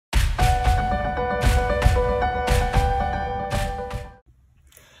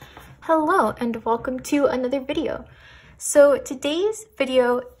Hello and welcome to another video. So today's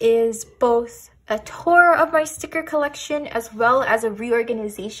video is both a tour of my sticker collection as well as a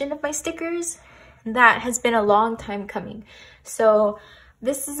reorganization of my stickers. That has been a long time coming. So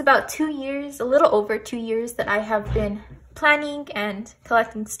this is about 2 years, a little over 2 years that I have been planning and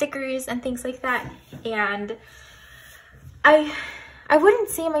collecting stickers and things like that. And I wouldn't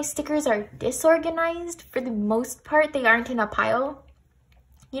say my stickers are disorganized. For the most part, they aren't in a pile.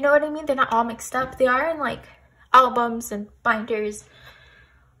 You know what I mean? They're not all mixed up. They are in like albums and binders,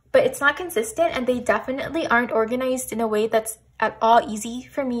 but it's not consistent, and they definitely aren't organized in a way that's at all easy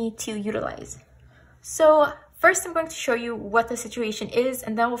for me to utilize. So first I'm going to show you what the situation is,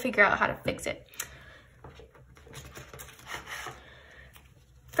 and then we'll figure out how to fix it.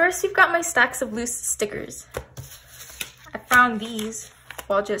 First, we've got my stacks of loose stickers. I found these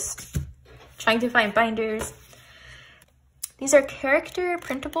while just trying to find binders. These are character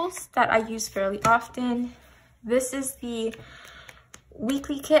printables that I use fairly often. This is the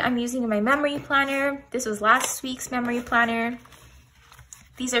weekly kit I'm using in my memory planner. This was last week's memory planner.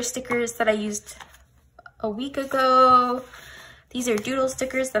 These are stickers that I used a week ago. These are doodle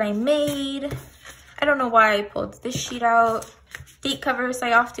stickers that I made. I don't know why I pulled this sheet out. Date covers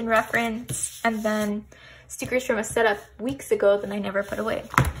I often reference, and then stickers from a setup weeks ago that I never put away.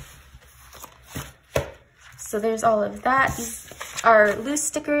 So there's all of that. These are loose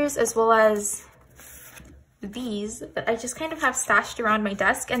stickers, as well as these that I just kind of have stashed around my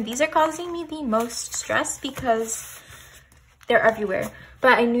desk, and these are causing me the most stress because they're everywhere.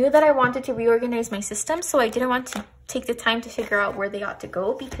 But I knew that I wanted to reorganize my system, so I didn't want to take the time to figure out where they ought to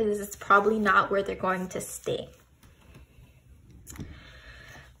go because it's probably not where they're going to stay.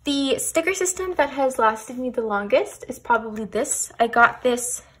 The sticker system that has lasted me the longest is probably this. I got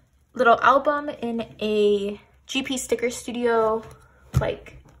this little album in a GP Sticker Studio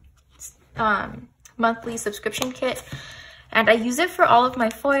monthly subscription kit, and I use it for all of my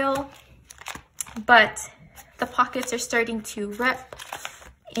foil, but the pockets are starting to rip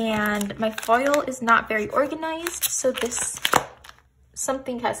and my foil is not very organized, so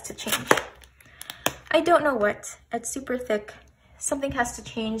something has to change. I don't know what. It's super thick. Something has to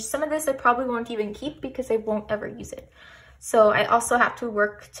change. Some of this I probably won't even keep because I won't ever use it. So I also have to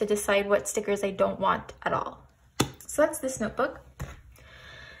work to decide what stickers I don't want at all. So that's this notebook.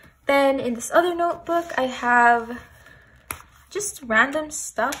 Then in this other notebook, I have just random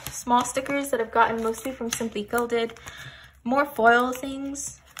stuff, small stickers that I've gotten mostly from Simply Gilded, more foil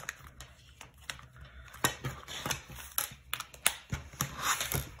things.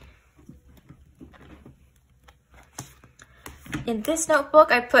 In this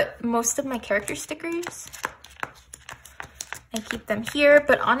notebook, I put most of my character stickers. I keep them here,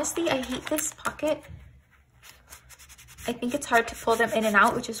 but honestly, I hate this pocket. I think it's hard to pull them in and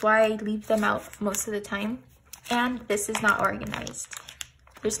out, which is why I leave them out most of the time. And this is not organized.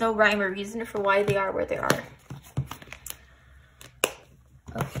 There's no rhyme or reason for why they are where they are.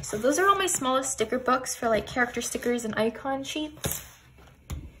 Okay, so those are all my smallest sticker books for like character stickers and icon sheets.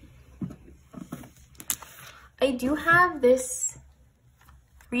 I do have this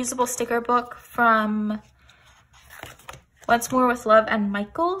reusable sticker book from Once More with Love and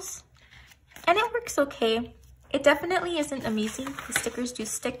Michaels, and it works okay. It definitely isn't amazing. The stickers do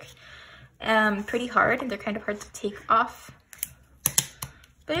stick pretty hard, and they're kind of hard to take off,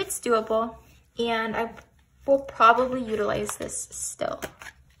 but it's doable, and I will probably utilize this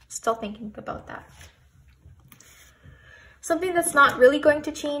still thinking about that. Something that's not really going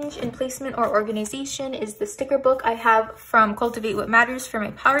to change in placement or organization is the sticker book I have from Cultivate What Matters for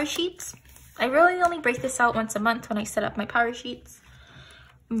my power sheets. I really only break this out once a month when I set up my power sheets,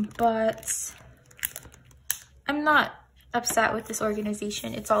 but I'm not upset with this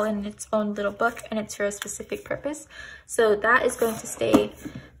organization. It's all in its own little book, and it's for a specific purpose. So that is going to stay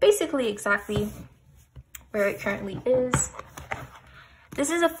basically exactly where it currently is.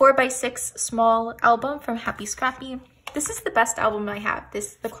 This is a 4x6 small album from Happy Scrappy. This is the best album I have.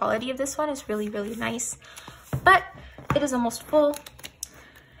 The quality of this one is really, really nice, but it is almost full,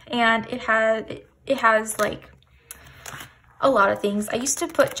 and it has like a lot of things. I used to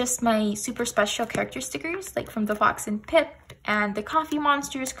put just my super special character stickers, like from the Fox and Pip and the Coffee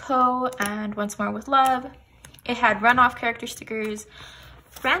Monsters Co. and Once More with Love. It had runoff character stickers,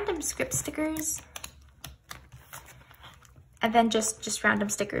 random script stickers, and then just random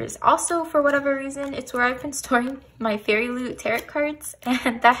stickers. Also, for whatever reason, it's where I've been storing my Fairy Loot tarot cards,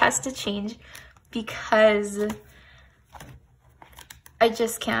 and that has to change because I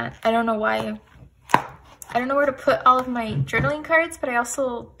just can't. I don't know why. I don't know where to put all of my journaling cards, but I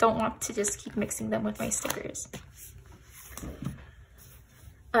also don't want to just keep mixing them with my stickers.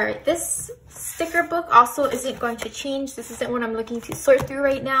 All right, this sticker book also isn't going to change. This isn't what I'm looking to sort through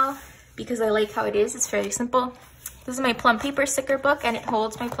right now because I like how it is. It's fairly simple. This is my plum paper sticker book and it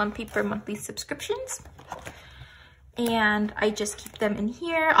holds my plum paper monthly subscriptions. And I just keep them in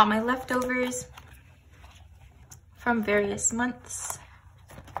here, all my leftovers from various months.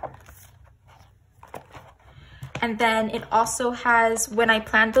 And then it also has, when I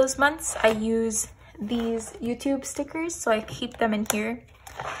plan those months, I use these YouTube stickers, so I keep them in here.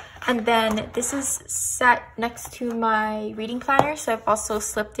 And then this is set next to my reading planner, so I've also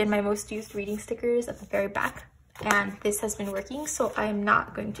slipped in my most used reading stickers at the very back. And this has been working, so I'm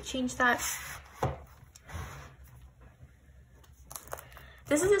not going to change that.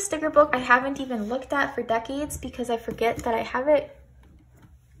 This is a sticker book I haven't even looked at for decades because I forget that I have it.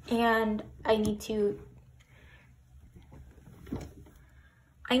 And I need to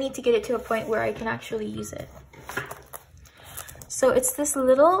get it to a point where I can actually use it. So it's this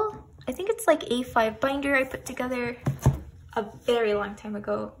little, I think it's like A5 binder I put together a very long time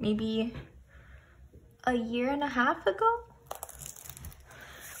ago, maybe a year and a half ago.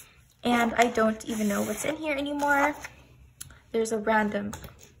 And I don't even know what's in here anymore. There's a random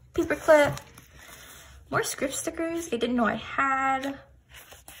paper clip, more script stickers I didn't know I had,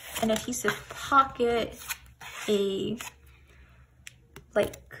 an adhesive pocket, a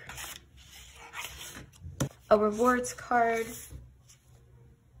rewards card,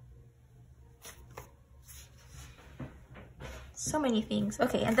 so many things.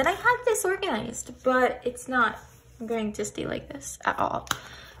 Okay, and then I had this organized, but it's not going to stay like this at all.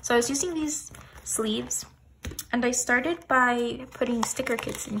 So I was using these sleeves, and I started by putting sticker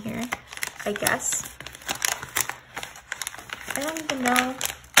kits in here, I guess. I don't even know.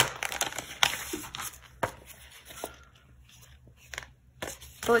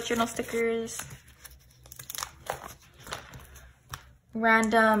 Bullet journal stickers,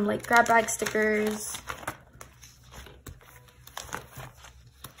 random like grab bag stickers,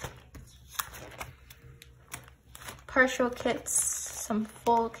 partial kits, some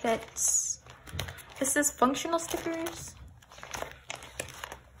full kits. This is functional stickers.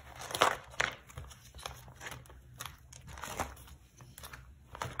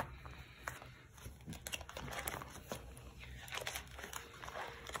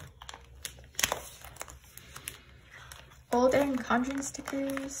 Old Erin Condren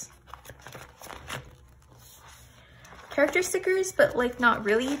stickers. Character stickers, but like not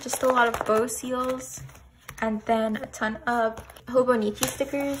really, just a lot of bow seals. And then a ton of Hobonichi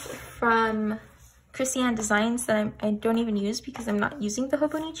stickers from Christiane Designs that I don't even use because I'm not using the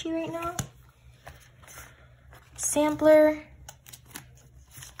Hobonichi right now. Sampler.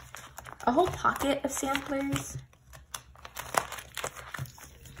 A whole pocket of samplers.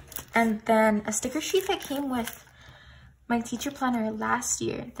 And then a sticker sheet that came with my teacher planner last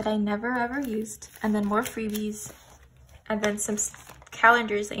year that I never ever used, and then more freebies, and then some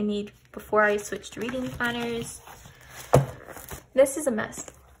calendars I made before I switched to reading planners. This is a mess.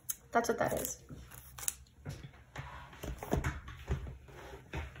 That's what that is.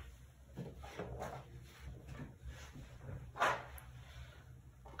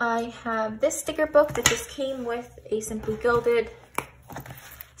 I have this sticker book that just came with a Simply Gilded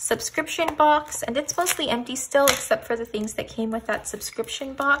subscription box, and it's mostly empty still except for the things that came with that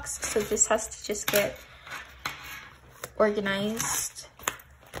subscription box, so this has to just get organized.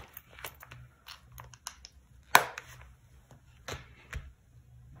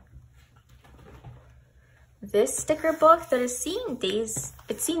 This sticker book that is seeing days,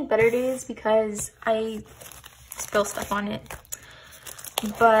 it's seen better days because I spill stuff on it,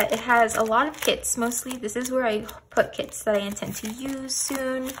 but it has a lot of kits. Mostly this is where I put kits that I intend to use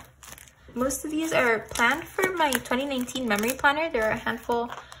soon. Most of these are planned for my 2019 memory planner. There are a handful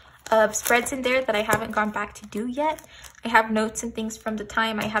of spreads in there that I haven't gone back to do yet. I have notes and things from the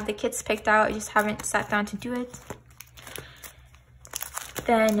time. I have the kits picked out, I just haven't sat down to do it.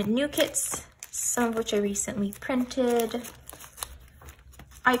 Then new kits, some of which I recently printed.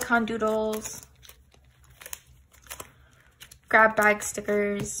 Icon doodles. Grab bag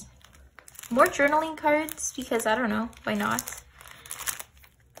stickers, more journaling cards because I don't know, why not?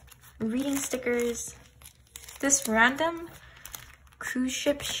 Reading stickers, this random cruise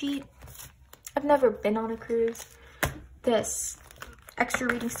ship sheet. I've never been on a cruise. This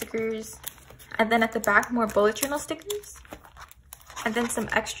extra reading stickers, and then at the back more bullet journal stickers, and then some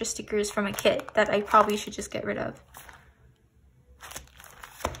extra stickers from a kit that I probably should just get rid of.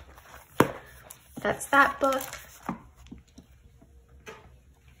 That's that book.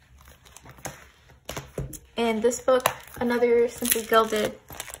 In this book, another Simply Gilded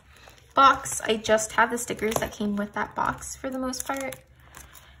box. I just have the stickers that came with that box for the most part.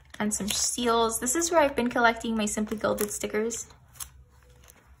 and some seals. This is where I've been collecting my Simply Gilded stickers.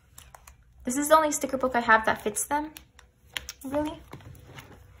 This is the only sticker book I have that fits them. Really?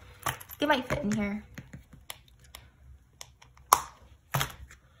 They might fit in here.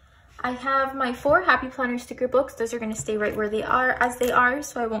 I have my 4 Happy Planner sticker books. Those are going to stay right where they are, as they are,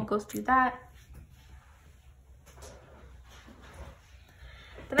 so I won't go through that.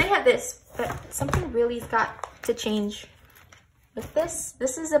 Then I have this, but something really's got to change with this.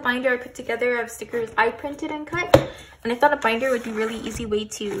 This is a binder I put together of stickers I printed and cut, and I thought a binder would be a really easy way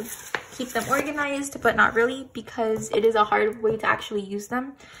to keep them organized, but not really, because it is a hard way to actually use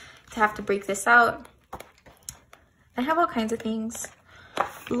them, to have to break this out. I have all kinds of things.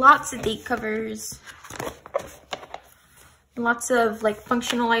 Lots of date covers, lots of like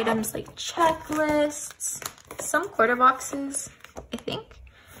functional items like checklists, some quarter boxes, I think.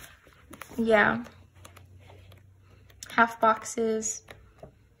 Yeah, half boxes.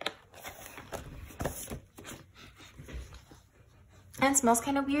 And it smells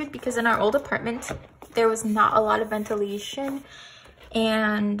kind of weird because in our old apartment there was not a lot of ventilation,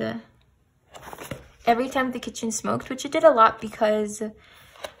 and every time the kitchen smoked, which it did a lot because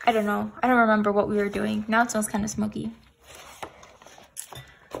I don't know, I don't remember what we were doing. Now it smells kind of smoky.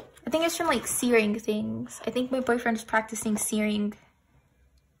 I think it's from like searing things. I think my boyfriend is practicing searing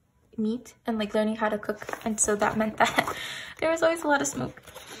meat and like learning how to cook, and so that meant that there was always a lot of smoke.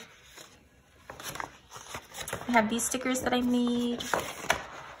 I have these stickers that I made,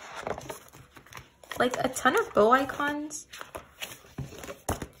 like a ton of bow icons,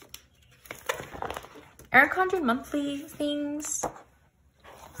 Erin Condren monthly things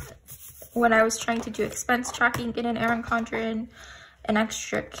when I was trying to do expense tracking in an Erin Condren, an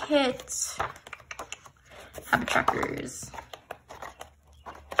extra kit, habit trackers,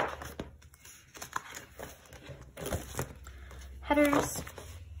 headers,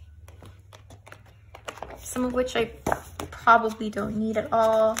 some of which I probably don't need at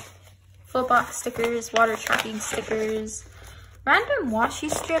all, full box stickers, water tracking stickers, random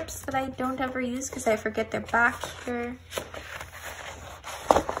washi strips that I don't ever use because I forget they're back here,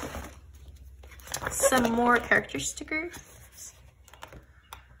 some more character stickers,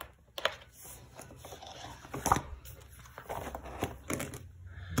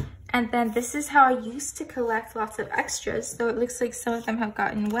 and then this is how I used to collect lots of extras, so it looks like some of them have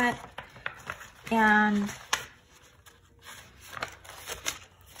gotten wet, and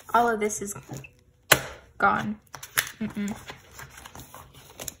all of this is gone.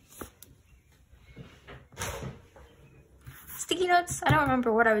 Sticky notes, I don't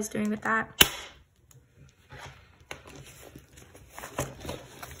remember what I was doing with that.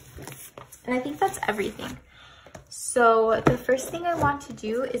 And I think that's everything. So the first thing I want to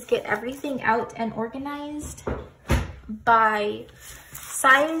do is get everything out and organized by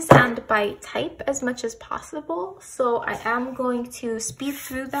size and by type as much as possible. So I am going to speed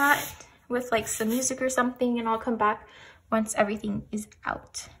through that with like some music or something, and I'll come back once everything is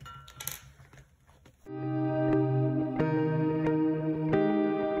out.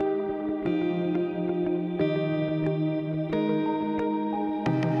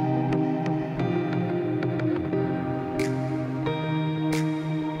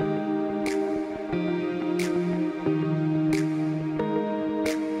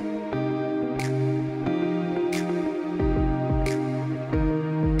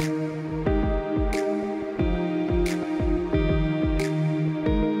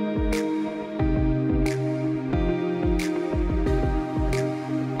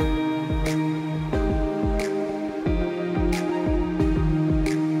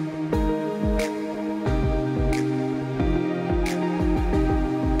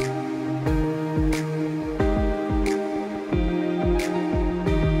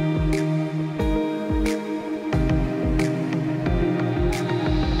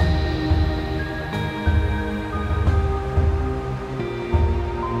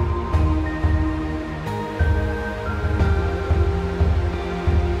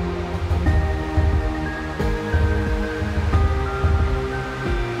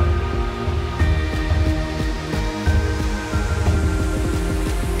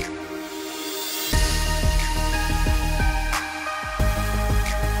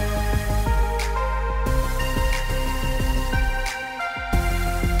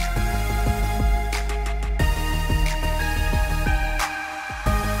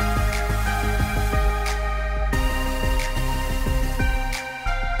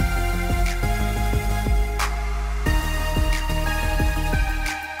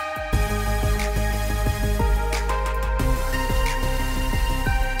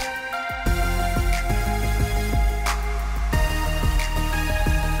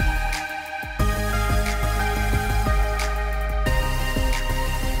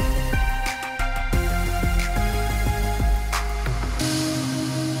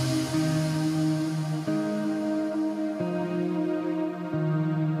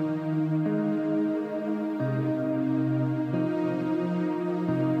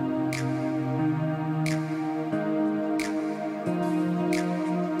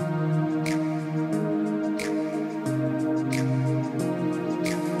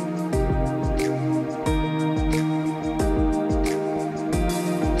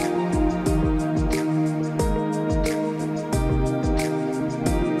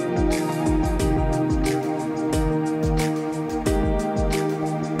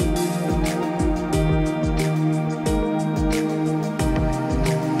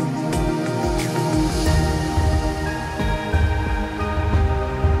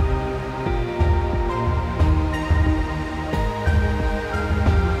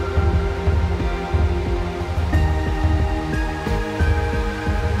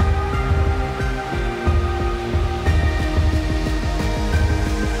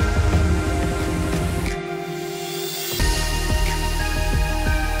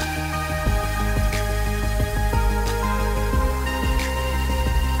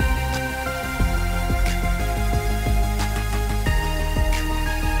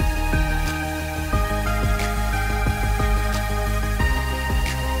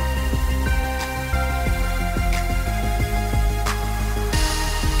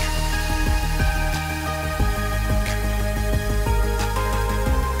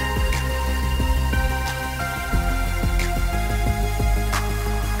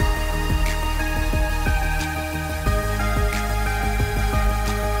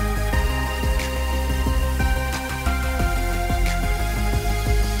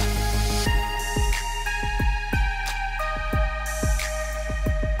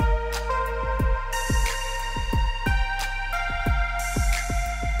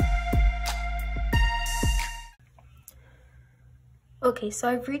 Okay, so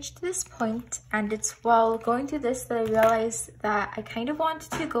I've reached this point, and it's while going through this that I realized that I kind of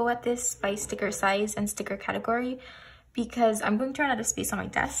wanted to go at this by sticker size and sticker category because I'm going to run out of space on my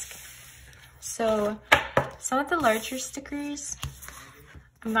desk. So some of the larger stickers,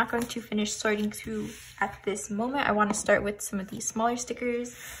 I'm not going to finish sorting through at this moment. I want to start with some of these smaller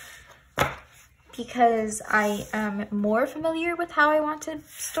stickers because I am more familiar with how I want to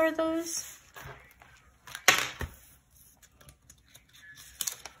store those.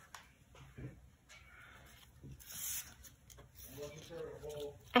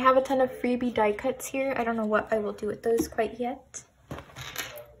 I have a ton of freebie die cuts here. I don't know what I will do with those quite yet.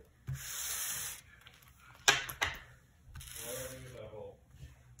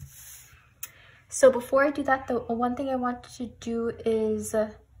 So before I do that, the one thing I want to do is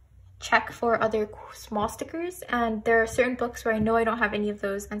check for other small stickers, and there are certain books where I know I don't have any of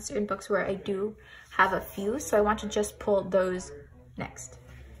those and certain books where I do have a few, so I want to just pull those next.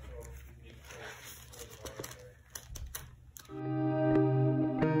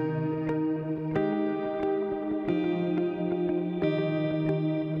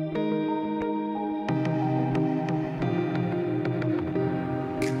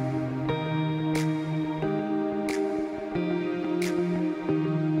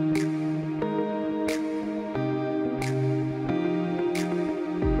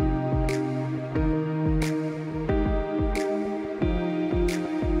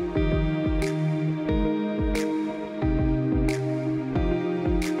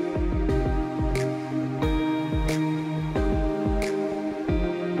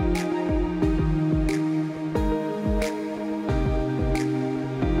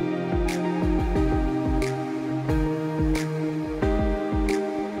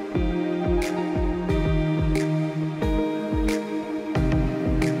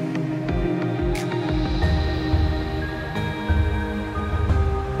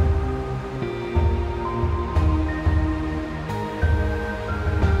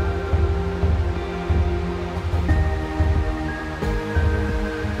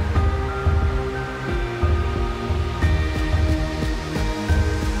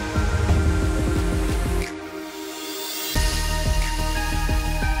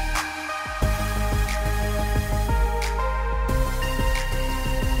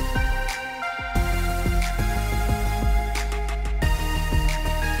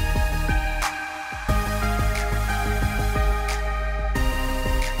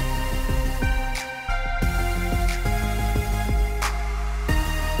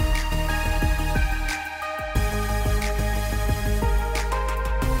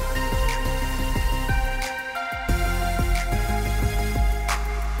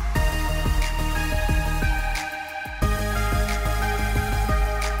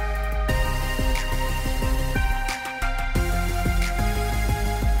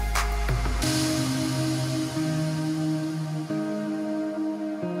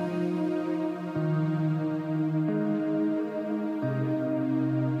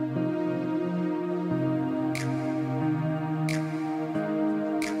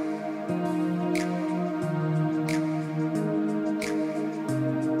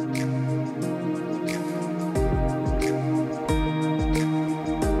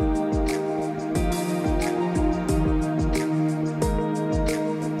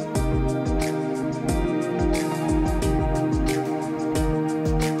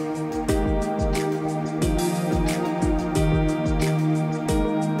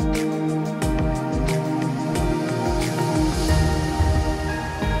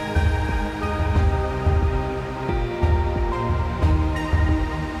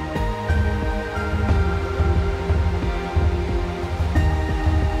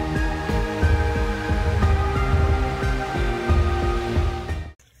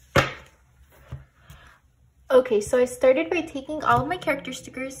 Okay, so I started by taking all of my character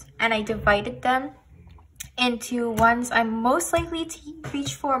stickers and I divided them into ones I'm most likely to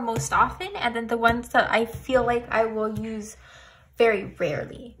reach for most often, and then the ones that I feel like I will use very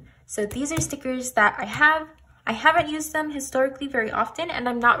rarely. So these are stickers that I haven't used them historically very often, and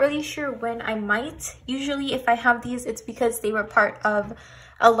I'm not really sure when I might. Usually if I have these, it's because they were part of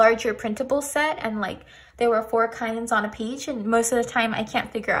a larger printable set, and like there were 4 kinds on a page, and most of the time I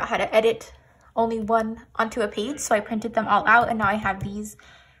can't figure out how to edit only one onto a page, so I printed them all out, and now I have these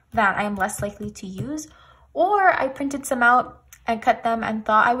that I am less likely to use. Or I printed some out and cut them and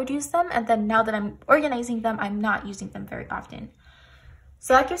thought I would use them, and then now that I'm organizing them, I'm not using them very often.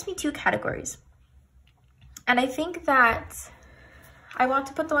 So that gives me 2 categories. And I think that I want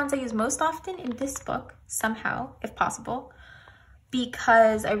to put the ones I use most often in this book somehow, if possible,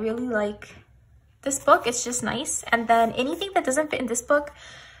 because I really like this book. It's just nice. And then anything that doesn't fit in this book,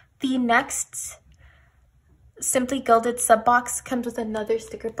 the next Simply Gilded sub box comes with another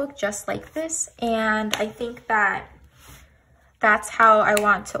sticker book just like this, and I think that that's how I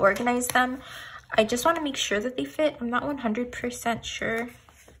want to organize them. I just want to make sure that they fit. I'm not 100% sure.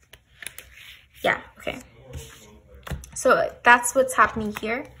 Yeah, okay. So that's what's happening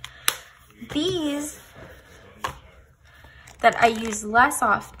here. These that I use less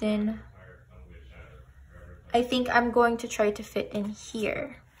often, I think I'm going to try to fit in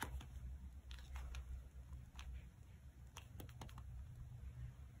here.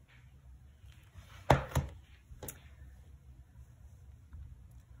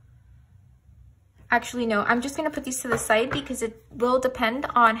 Actually, no, I'm just gonna put these to the side because it will depend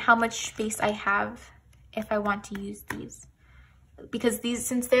on how much space I have if I want to use these. Because these,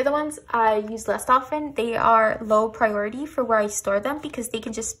 since they're the ones I use less often, they are low priority for where I store them because they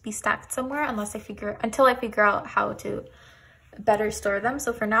can just be stacked somewhere until I figure out how to better store them.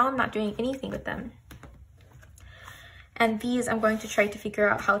 So for now, I'm not doing anything with them. And these I'm going to try to figure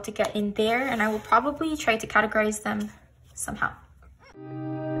out how to get in there, and I will probably try to categorize them somehow.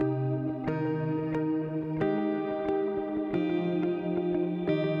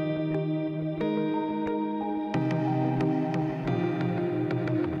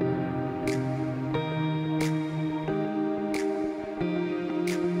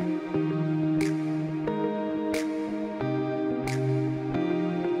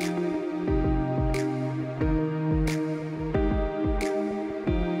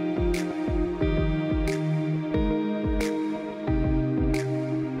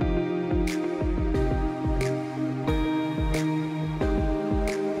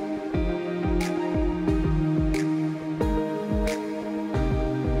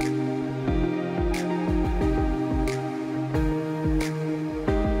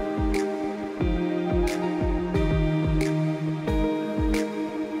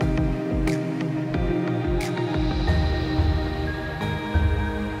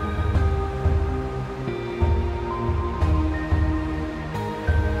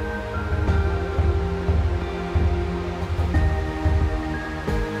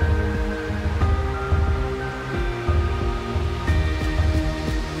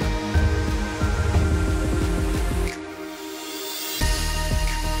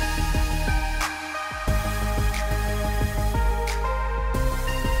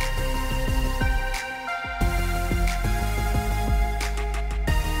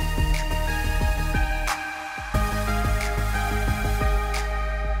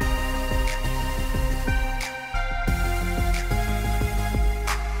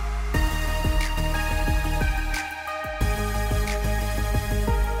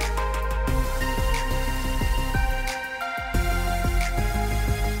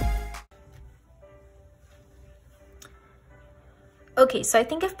 Okay, so I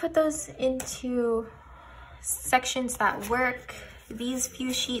think I've put those into sections that work. These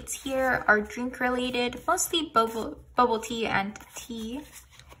few sheets here are drink related, mostly bubble tea and tea.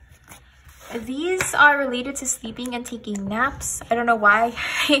 These are related to sleeping and taking naps. I don't know why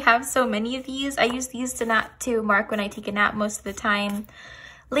I have so many of these. I use these to mark when I take a nap most of the time.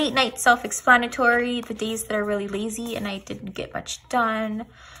 Late night self-explanatory, the days that are really lazy and I didn't get much done.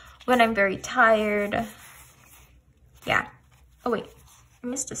 When I'm very tired. Yeah. Oh wait, I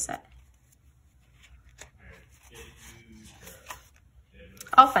missed a set.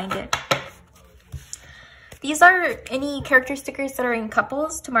 I'll find it. These are any character stickers that are in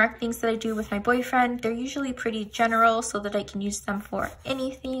couples to mark things that I do with my boyfriend. They're usually pretty general so that I can use them for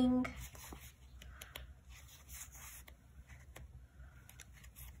anything.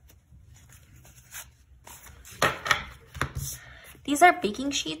 These are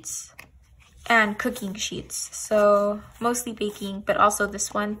baking sheets and cooking sheets. So mostly baking, but also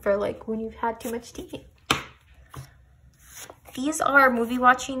this one for like when you've had too much tea. These are movie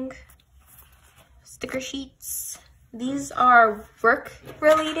watching sticker sheets. These are work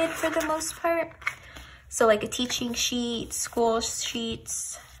related for the most part. So like a teaching sheet, school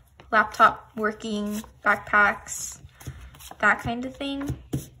sheets, laptop working, backpacks, that kind of thing.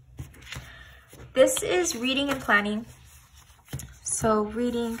 This is reading and planning. So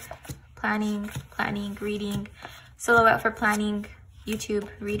reading, planning, planning, reading, silhouette for planning, YouTube,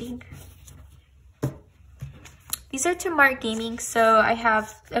 reading. These are to mark gaming, so I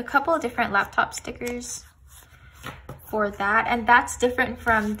have a couple of different laptop stickers for that, and that's different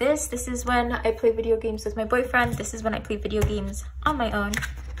from this. This is when I play video games with my boyfriend. This is when I play video games on my own.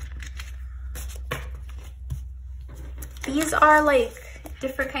 These are like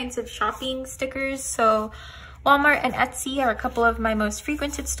different kinds of shopping stickers, so Walmart and Etsy are a couple of my most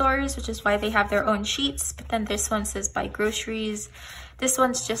frequented stores, which is why they have their own sheets. But then this one says buy groceries. This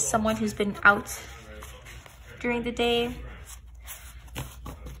one's just someone who's been out during the day.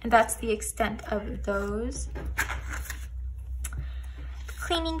 And that's the extent of those.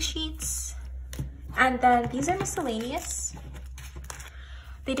 Cleaning sheets. And then these are miscellaneous.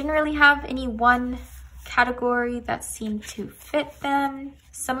 They didn't really have any one category that seemed to fit them.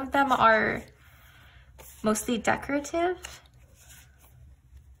 Some of them are mostly decorative.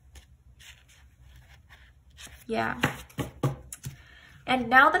 Yeah. And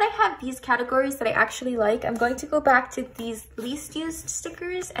now that I have these categories that I actually like, I'm going to go back to these least used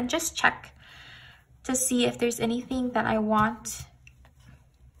stickers and just check to see if there's anything that I want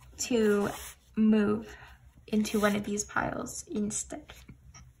to move into one of these piles instead.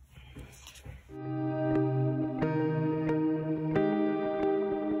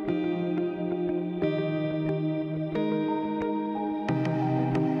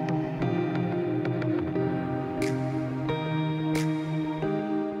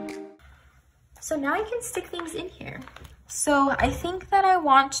 So now I can stick things in here. So I think that I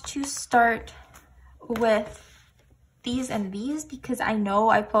want to start with these and these because I know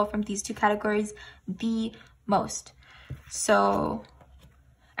I pull from these two categories the most. So,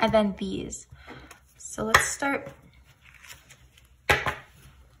 and then these. So let's start.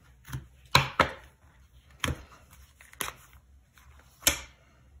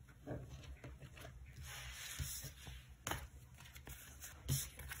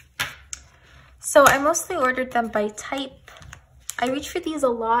 So I mostly ordered them by type. I reach for these a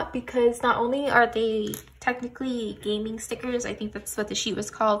lot because not only are they technically gaming stickers, I think that's what the sheet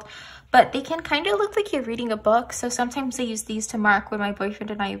was called, but they can kind of look like you're reading a book. So sometimes I use these to mark when my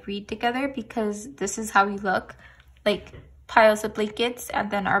boyfriend and I read together because this is how we look, like piles of blankets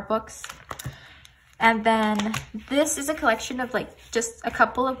and then our books. And then this is a collection of like just a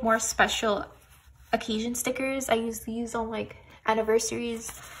couple of more special occasion stickers. I use these on like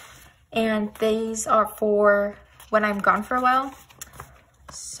anniversaries. And these are for when I'm gone for a while.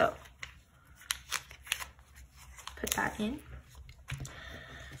 So, put that in.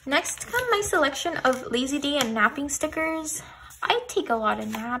 Next come my selection of lazy day and napping stickers. I take a lot of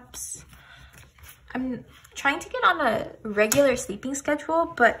naps. I'm trying to get on a regular sleeping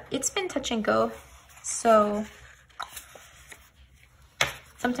schedule, but it's been touch and go. So,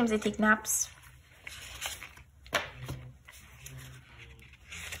 sometimes I take naps.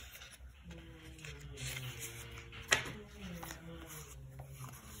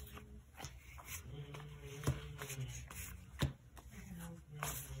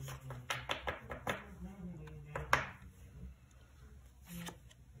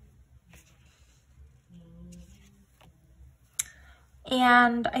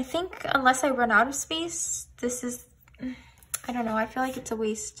 And I think unless I run out of space, this is, I don't know, I feel like it's a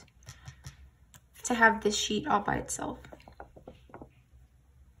waste to have this sheet all by itself.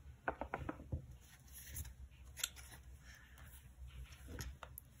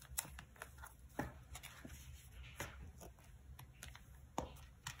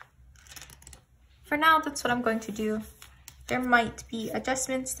 For now, that's what I'm going to do. There might be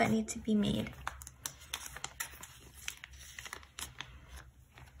adjustments that need to be made.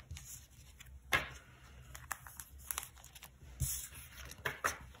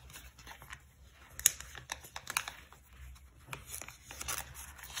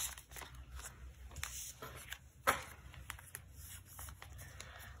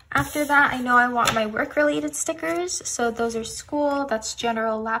 After that, I know I want my work-related stickers. So those are school, that's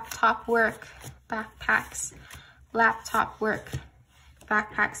general, laptop work, backpacks, laptop work,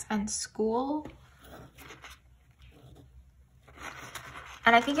 backpacks, and school.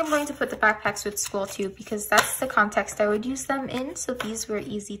 And I think I'm going to put the backpacks with school too because that's the context I would use them in. So these were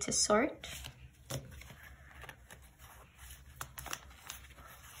easy to sort.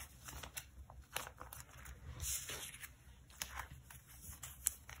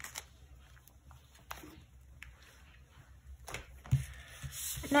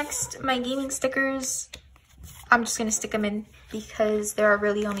 Next, my gaming stickers, I'm just going to stick them in because there are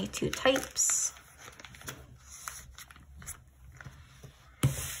really only two types.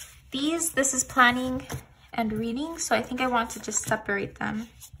 This is planning and reading, so I think I want to just separate them.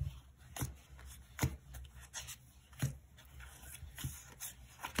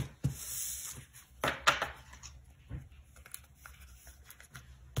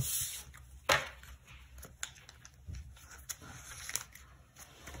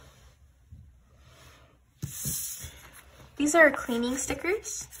 These are cleaning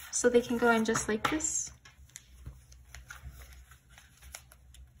stickers, so they can go in just like this.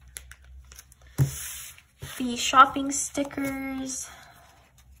 the shopping stickers,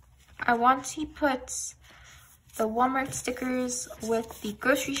 I want to put the Walmart stickers with the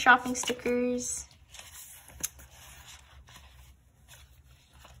grocery shopping stickers,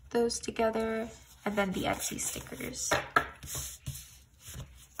 those together, and then the Etsy stickers.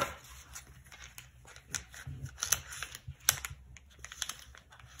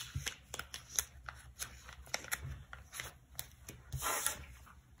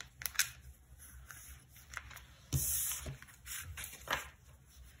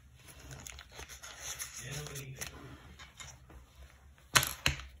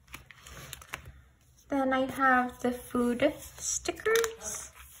 Then I have the food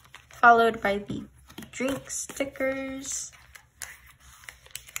stickers, followed by the drink stickers,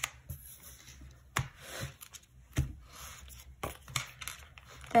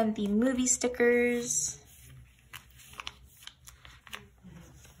 then the movie stickers,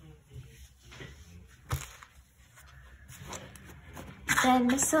 then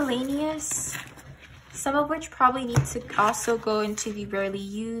miscellaneous, some of which probably need to also go into the rarely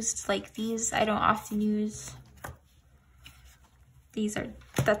used, like these I don't often use.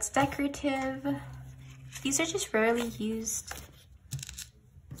 That's decorative. These are just rarely used,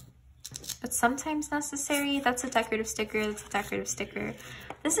 but sometimes necessary. That's a decorative sticker, that's a decorative sticker.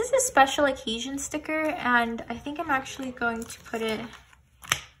 This is a special occasion sticker, and I think I'm actually going to put it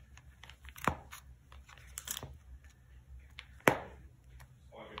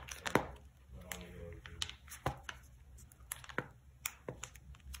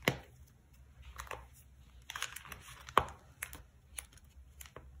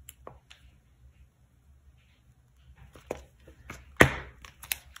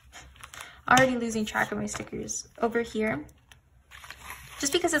already losing track of my stickers over here,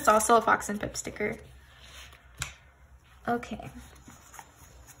 just because it's also a Fox and Pip sticker. Okay,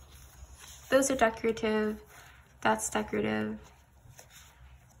 those are decorative, that's decorative.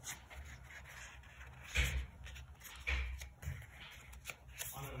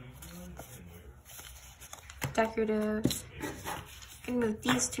 Decorative. I'm gonna move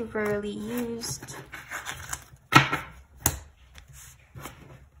these to rarely used.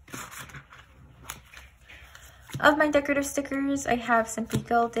 Of my decorative stickers, I have Simply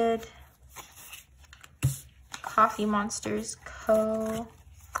Gilded, Coffee Monsters Co.,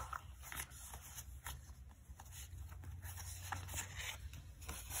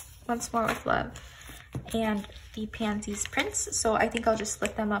 Once More with Love, and the Pansies Prints. So I think I'll just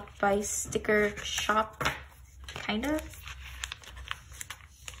split them up by sticker shop, kind of.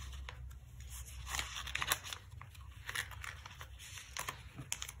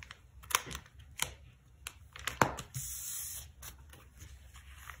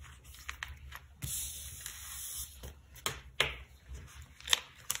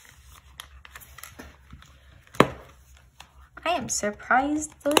 I am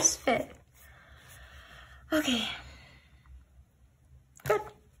surprised those fit. Okay, good.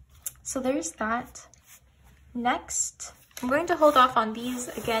 So there's that. Next, I'm going to hold off on these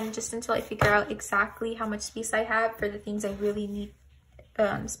again just until I figure out exactly how much space I have for the things I really need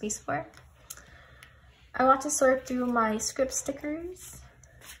space for. I want to sort through my script stickers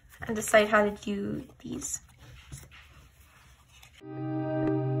and decide how to do these.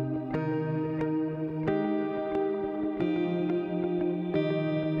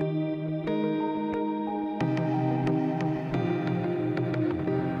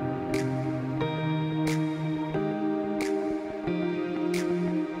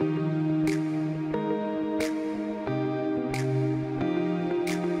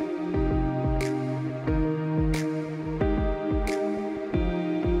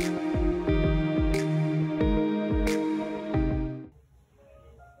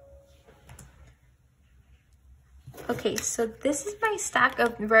 Okay, so this is my stack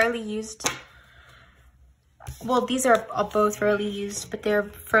of rarely used, well, these are both rarely used, but they're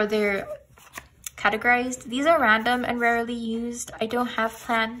further categorized. These are random and rarely used. I don't have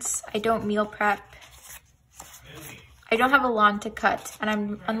plants, I don't meal prep, I don't have a lawn to cut, and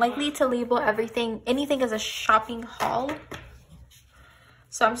I'm unlikely to label anything as a shopping haul.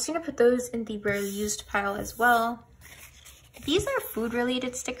 So I'm just gonna put those in the rarely used pile as well. These are food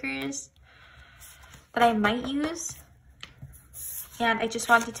related stickers that I might use, and I just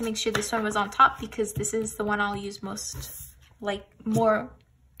wanted to make sure this one was on top because this is the one I'll use more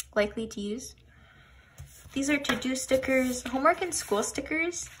likely to use. These are to-do stickers, homework and school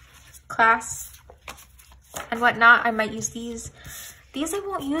stickers, class and whatnot. I might use these. These I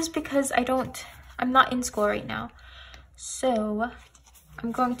won't use because I'm not in school right now. So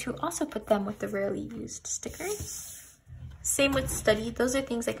I'm going to also put them with the rarely used stickers. Same with study. Those are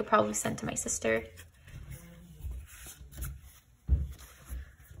things I could probably send to my sister.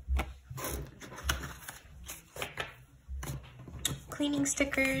 cleaning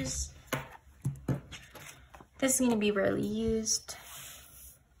stickers. This is going to be rarely used.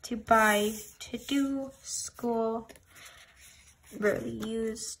 To buy, to do, school, rarely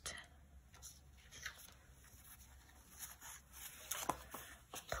used.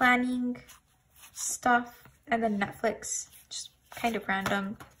 Planning stuff, and then Netflix, just kind of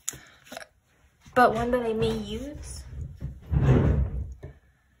random, but one that I may use.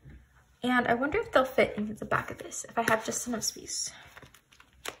 And I wonder if they'll fit into the back of this, if I have just enough space.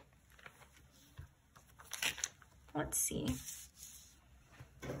 Let's see.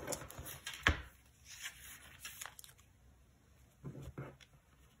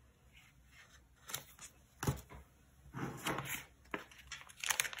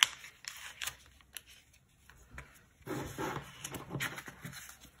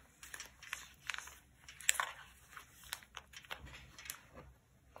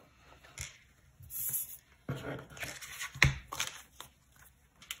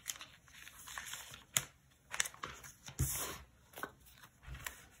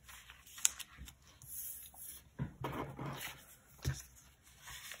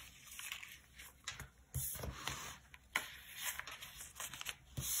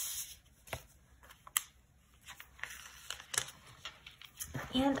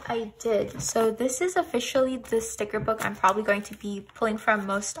 And I did. So this is officially the sticker book I'm probably going to be pulling from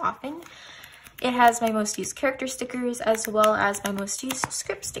most often. It has my most used character stickers as well as my most used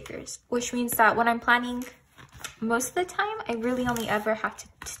script stickers, which means that when I'm planning, most of the time, I really only ever have to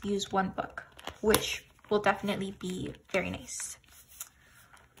use one book, which will definitely be very nice.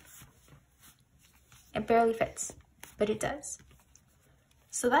 It barely fits, but it does.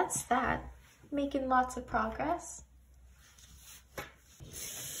 So that's that. Making lots of progress.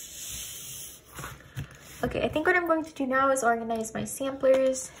 Okay, I think what I'm going to do now is organize my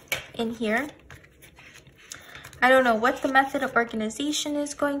samplers in here. I don't know what the method of organization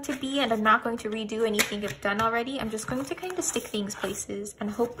is going to be, and I'm not going to redo anything I've done already. I'm just going to kind of stick things places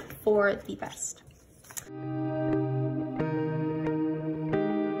and hope for the best.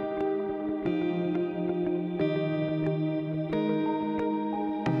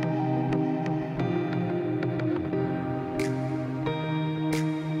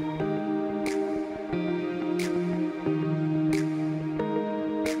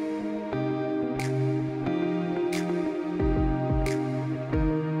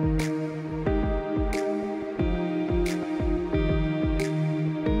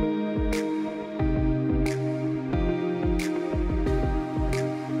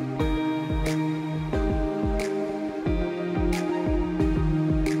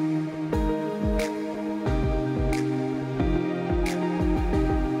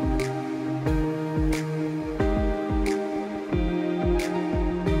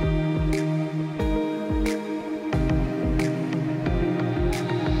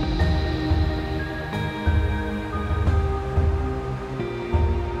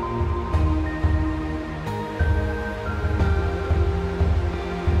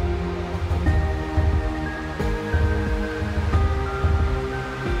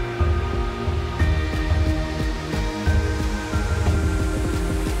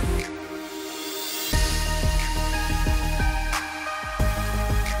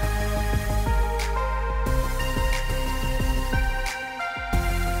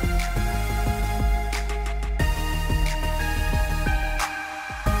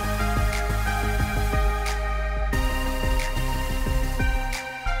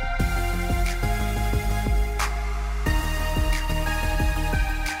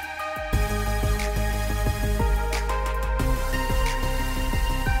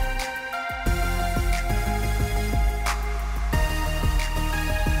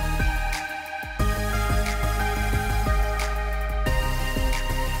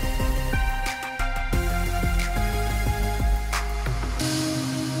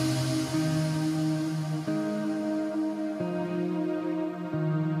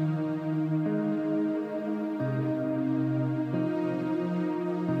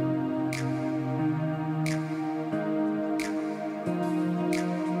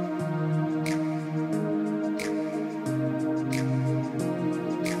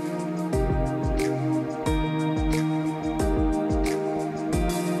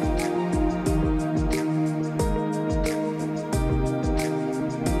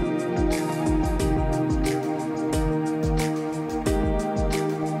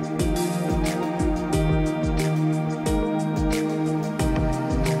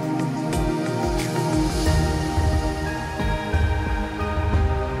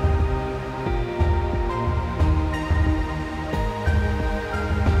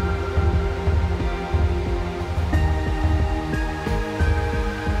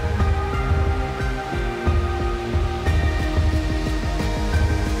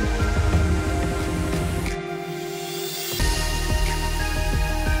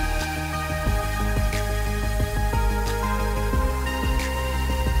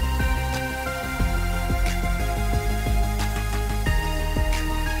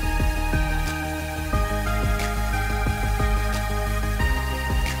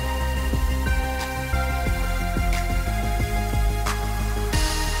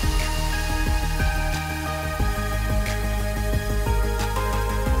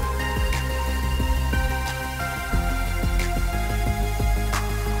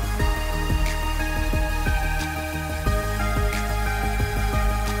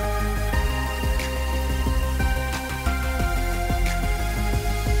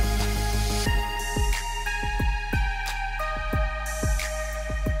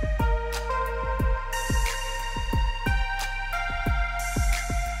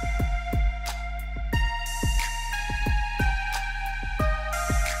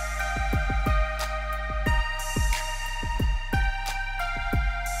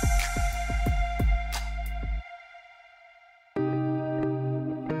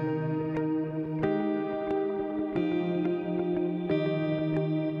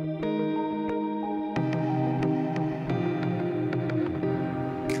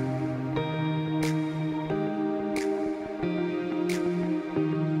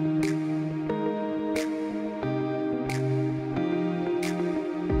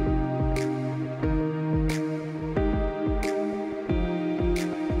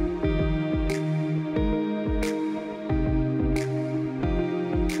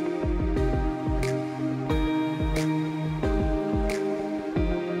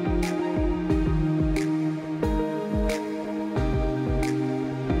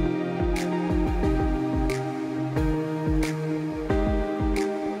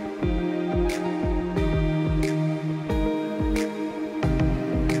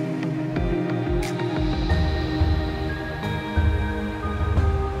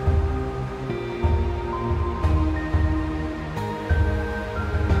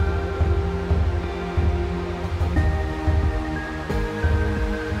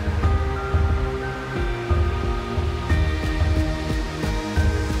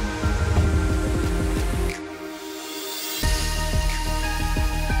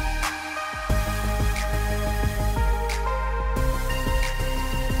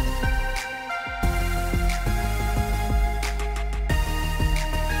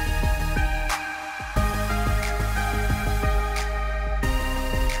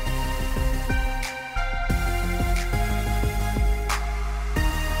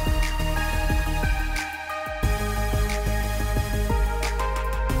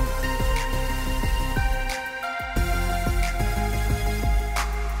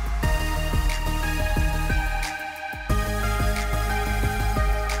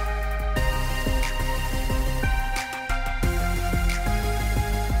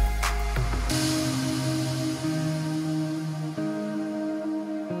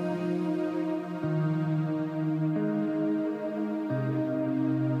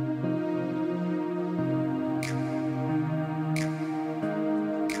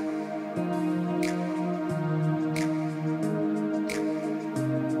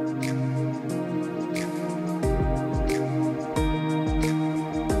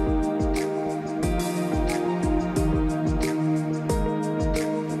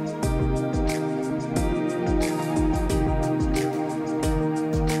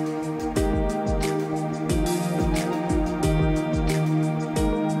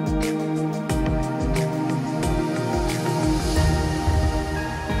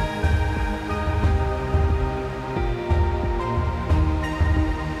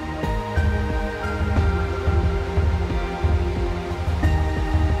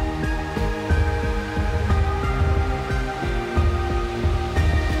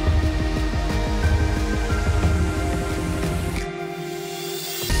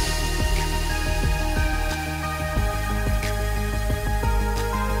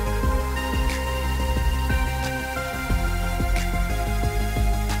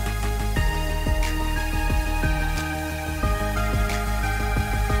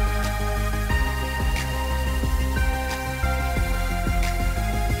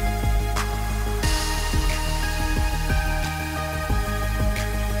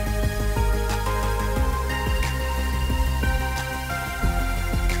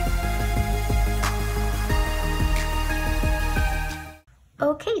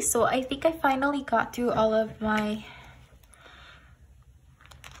 Okay, so I think I finally got through all of my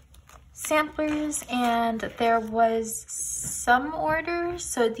samplers, and there was some orders.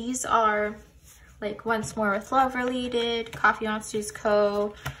 So these are like Once More with Love related, Coffee Monsters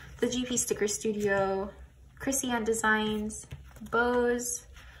Co., the GP Sticker Studio, Chrissy on Designs, bows,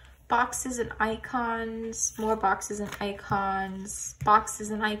 boxes and icons, more boxes and icons,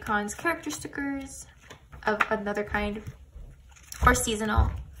 boxes and icons, character stickers of another kind or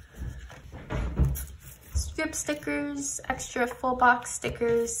seasonal, strip stickers, extra full box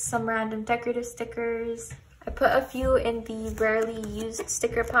stickers, some random decorative stickers. I put a few in the rarely used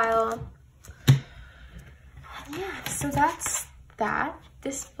sticker pile. And yeah, so that's that.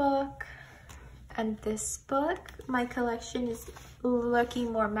 This book and this book. My collection is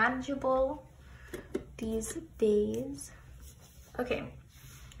looking more manageable these days. Okay,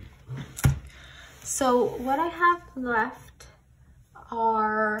 so what I have left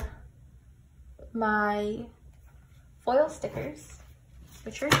are my foil stickers,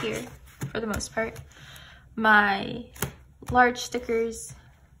 which are here for the most part, my large stickers,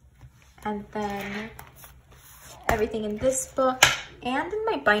 and then everything in this book and in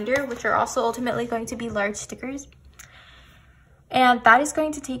my binder, which are also ultimately going to be large stickers. And that is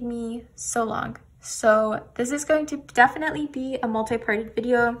going to take me so long. So this is going to definitely be a multi-parted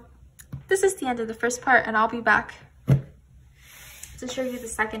video. This is the end of the first part, and I'll be back to show you the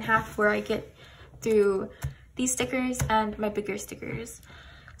second half where I get through these stickers and my bigger stickers.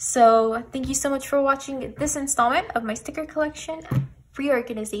 So thank you so much for watching this installment of my sticker collection,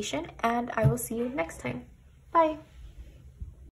 Reorganization, and I will see you next time. Bye.